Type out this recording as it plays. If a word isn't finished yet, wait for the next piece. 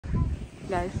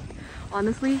Guys,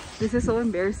 honestly, this is so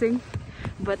embarrassing,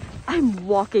 but I'm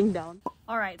walking down.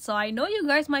 Alright, so I know you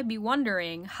guys might be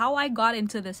wondering how I got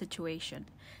into this situation.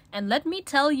 And let me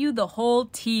tell you the whole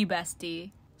tea,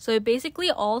 bestie. So it basically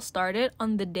all started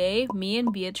on the day me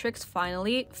and Beatrix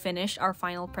finally finished our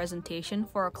final presentation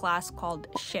for a class called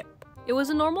SHIP. It was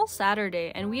a normal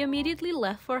Saturday and we immediately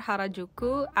left for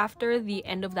Harajuku after the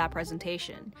end of that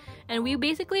presentation. And we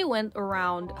basically went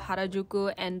around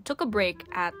Harajuku and took a break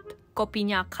at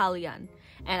Kopinya Kalian.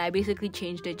 And I basically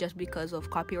changed it just because of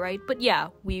copyright, but yeah,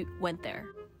 we went there.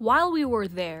 While we were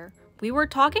there, we were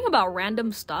talking about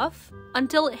random stuff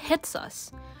until it hits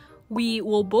us. We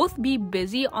will both be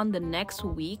busy on the next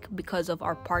week because of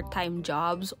our part-time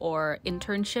jobs or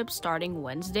internships starting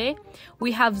Wednesday.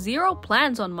 We have zero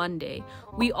plans on Monday.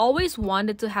 We always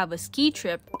wanted to have a ski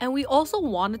trip and we also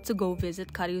wanted to go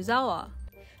visit Karuizawa.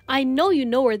 I know you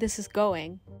know where this is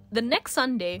going. The next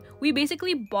Sunday, we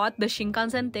basically bought the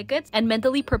Shinkansen tickets and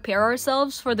mentally prepare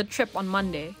ourselves for the trip on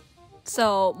Monday.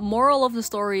 So, moral of the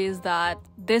story is that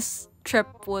this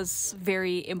trip was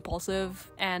very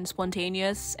impulsive and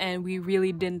spontaneous and we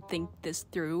really didn't think this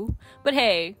through. But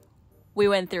hey, we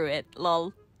went through it,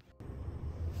 lol.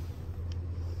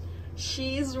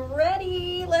 She's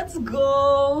ready! Let's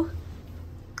go!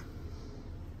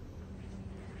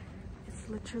 It's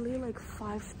literally like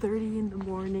 5:30 in the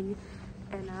morning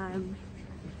and I'm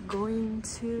going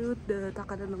to the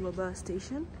Takadanobaba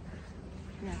station.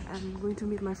 Yeah, I'm going to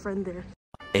meet my friend there.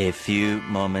 A few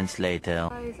moments later.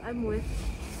 Guys, I'm with...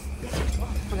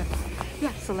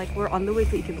 Yeah, so like we're on the way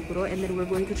to Ikebukuro and then we're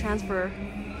going to transfer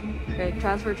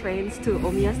trains to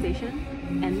Omiya station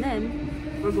and then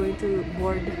we're going to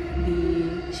board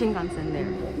the Shinkansen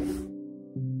there.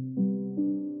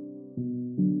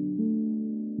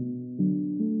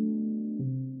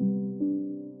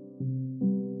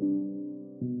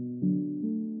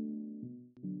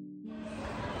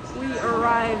 We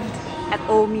arrived at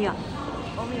Omiya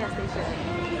station.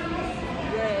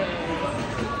 Yay!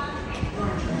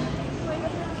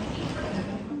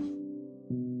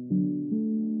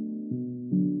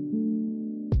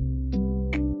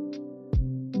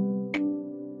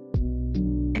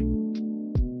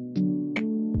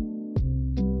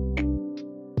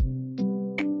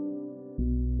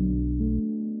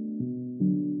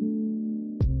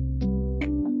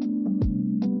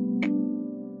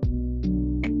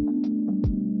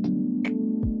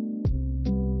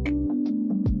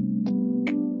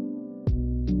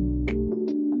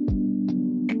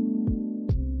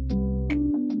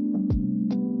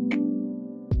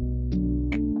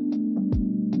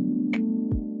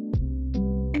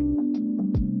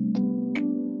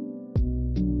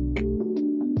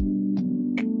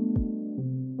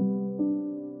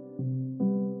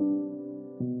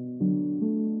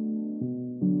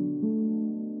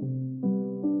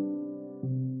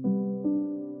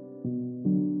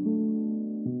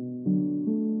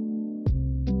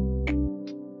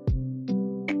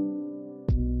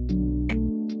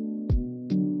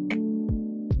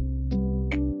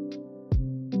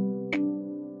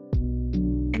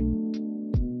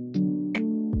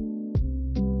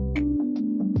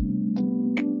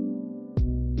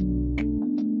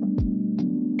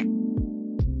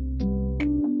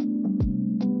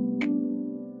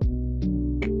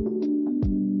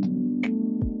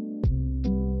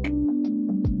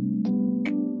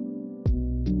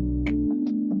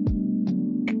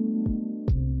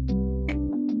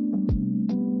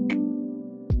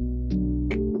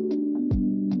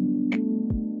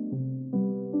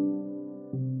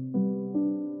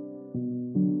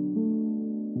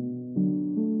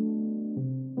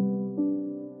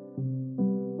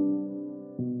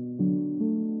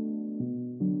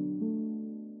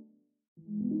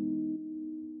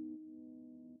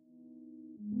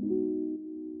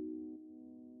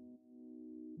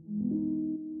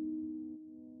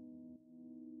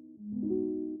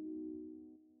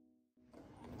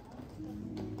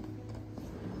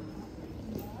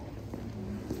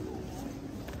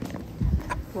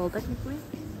 Well, technically,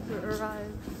 we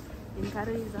arrived in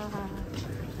Karuizawa.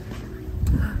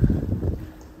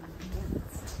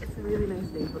 It's a really nice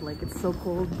day, but like it's so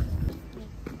cold.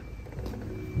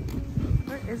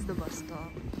 Where is the bus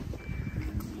stop?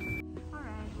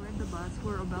 Alright, we're at the bus.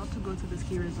 We're about to go to the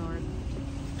ski resort.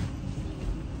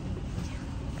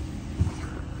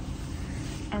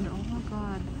 And oh my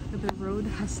god, the road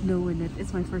has snow in it.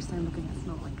 It's my first time looking at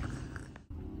snow like that.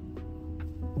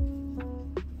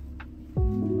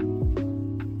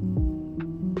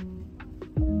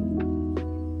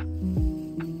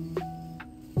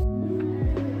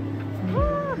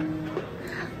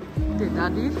 How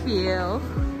do you feel?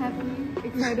 Happy,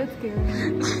 excited,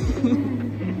 scared.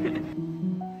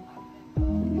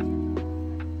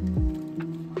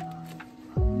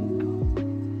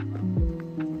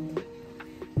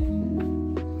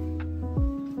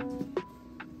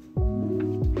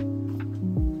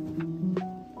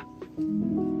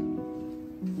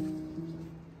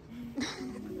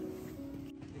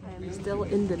 still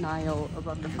in denial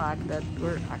about the fact that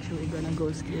we're actually gonna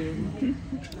go skiing.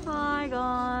 Hi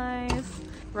guys!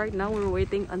 Right now we're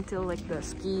waiting until like the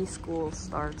ski school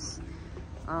starts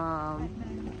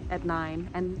at 9,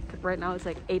 and right now it's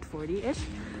like 8:40-ish.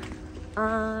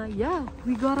 Yeah,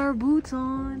 we got our boots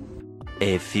on.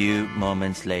 A few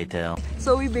moments later.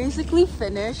 So we basically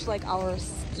finished like our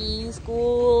ski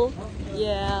school.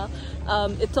 Yeah,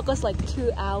 it took us like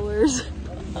 2 hours.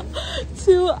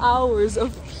 2 hours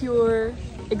of pure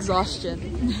exhaustion.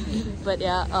 But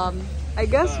yeah, I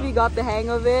guess we got the hang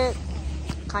of it.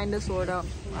 Kinda, sorta,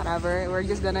 whatever. We're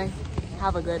just gonna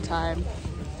have a good time.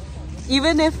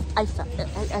 Even if I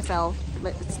fell,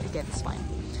 but it's fine.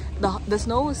 The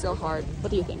snow was still hard.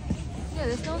 What do you think?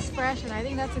 Yeah, the snow's fresh, and I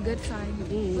think that's a good sign.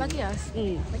 Lucky us.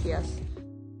 Lucky us.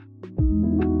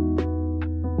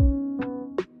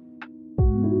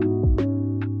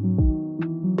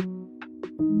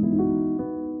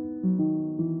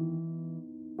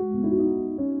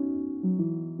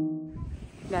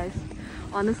 Guys,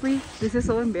 honestly, this is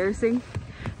so embarrassing,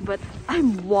 but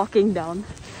I'm walking down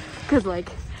because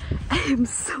like I am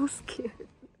so scared.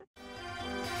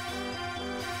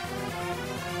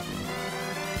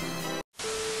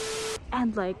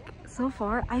 And like so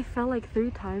far I fell like 3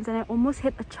 times and I almost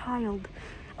hit a child.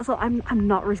 So I'm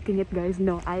not risking it, guys.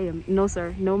 No, I am. No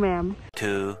sir, no ma'am.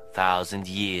 2,000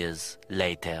 years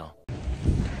later.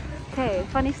 Okay,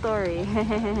 funny story.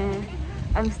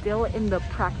 I'm still in the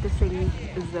practicing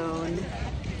zone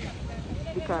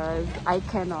because I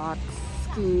cannot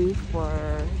ski for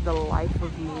the life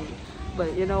of me.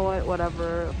 But you know what,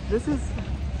 whatever. This is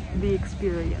the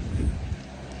experience.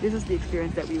 This is the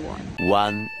experience that we want.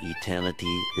 1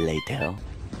 eternity later.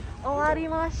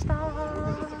 Owarimashita!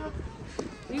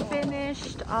 We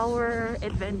finished our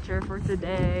adventure for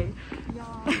today.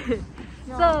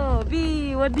 So,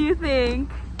 B, what do you think?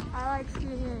 I like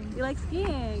skiing. You like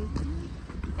skiing?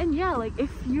 And yeah, like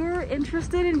if you're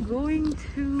interested in going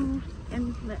to,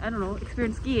 and I don't know,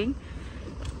 experience skiing,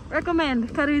 recommend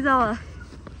Karuizawa.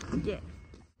 Yeah.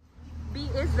 B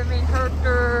is the main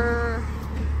character.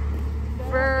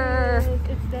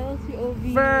 It's Della's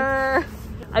POV. Brr.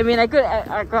 I mean, I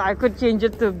could change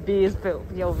it to B's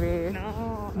POV.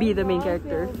 No. Be the main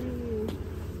character.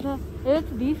 No,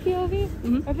 it's B's POV.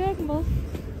 I feel like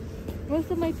most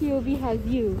of my POV has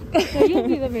you, so you'll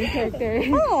be the main character.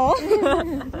 Oh,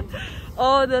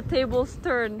 oh, the tables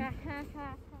turn.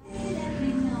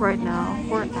 Right now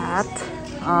we're at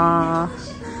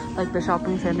like the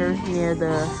shopping center near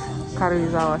the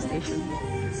Karuizawa station,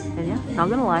 and yeah, not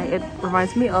gonna lie, it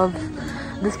reminds me of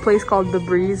this place called The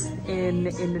Breeze in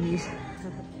Indonesia.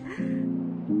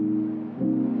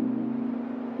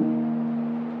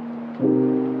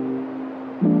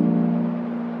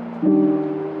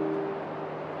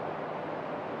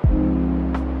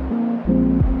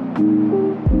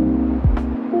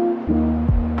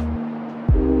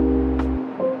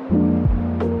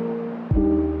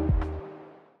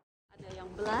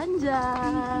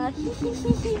 Belanja.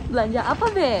 Belanja apa,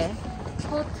 Be?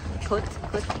 Coat.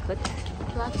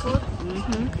 Black coat.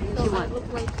 What you want? Look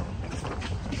like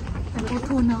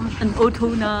An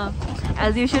otona.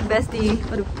 As you should, bestie.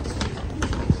 Aduh.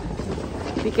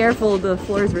 Be careful, the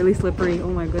floor is really slippery. Oh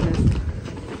my goodness.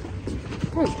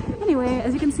 Okay, anyway,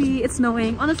 as you can see, it's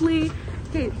snowing. Honestly,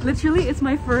 okay, literally it's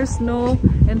my first snow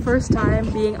and first time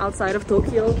being outside of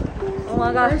Tokyo. Oh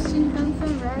my gosh. First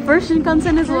Shinkansen, right? First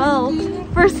Shinkansen as well. ski.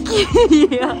 First ski.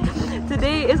 Yeah.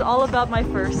 Today is all about my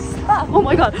first. Oh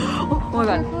my god. Oh my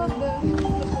god.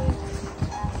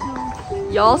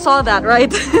 Y'all saw that,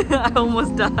 right? I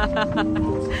almost died.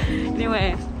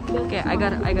 Anyway, okay, I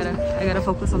gotta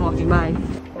focus on walking by.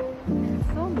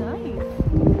 So nice.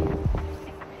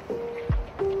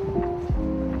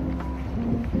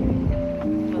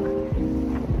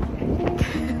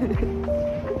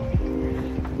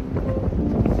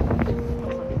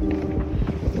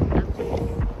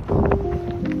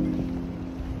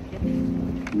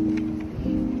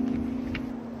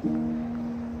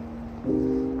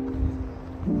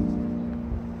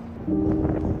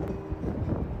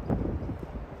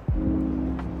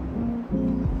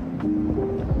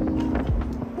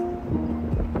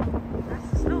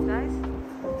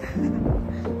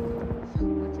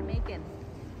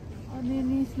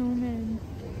 Snowman.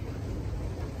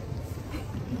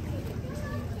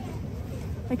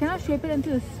 I cannot shape it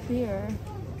into a sphere.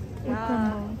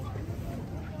 Yeah.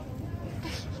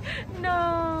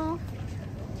 No.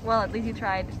 Well, at least you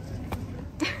tried.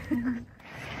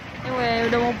 Anyway,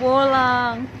 udah mau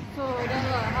pulang. So,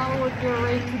 Della, how would you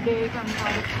rate today from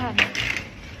out of 10?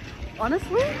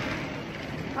 Honestly,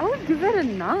 I would give it a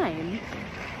 9.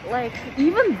 like,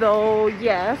 even though,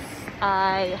 yes,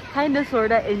 I kind of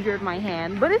sort of injured my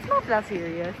hand, but it's not that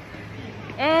serious.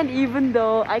 And even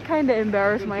though I kind of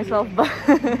embarrassed myself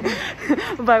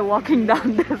by walking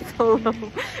down the slope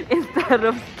instead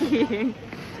of skiing.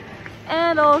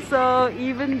 And also,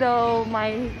 even though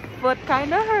my foot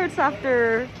kind of hurts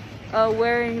after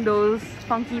wearing those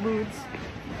funky boots,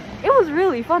 it was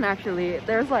really fun actually.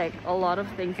 There's like a lot of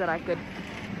things that I could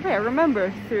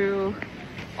remember through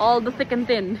all the thick and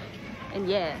thin. And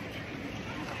yeah.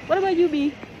 What about you,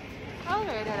 B? I'll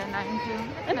rate it a 9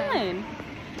 too. A 9.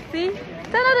 See?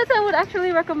 10 out of 10 would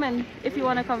actually recommend if you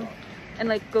want to come and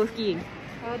like go skiing.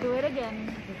 I'll do it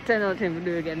again. 10 out of 10 would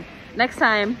do it again. Next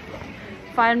time,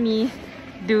 find me,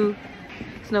 do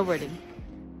snowboarding.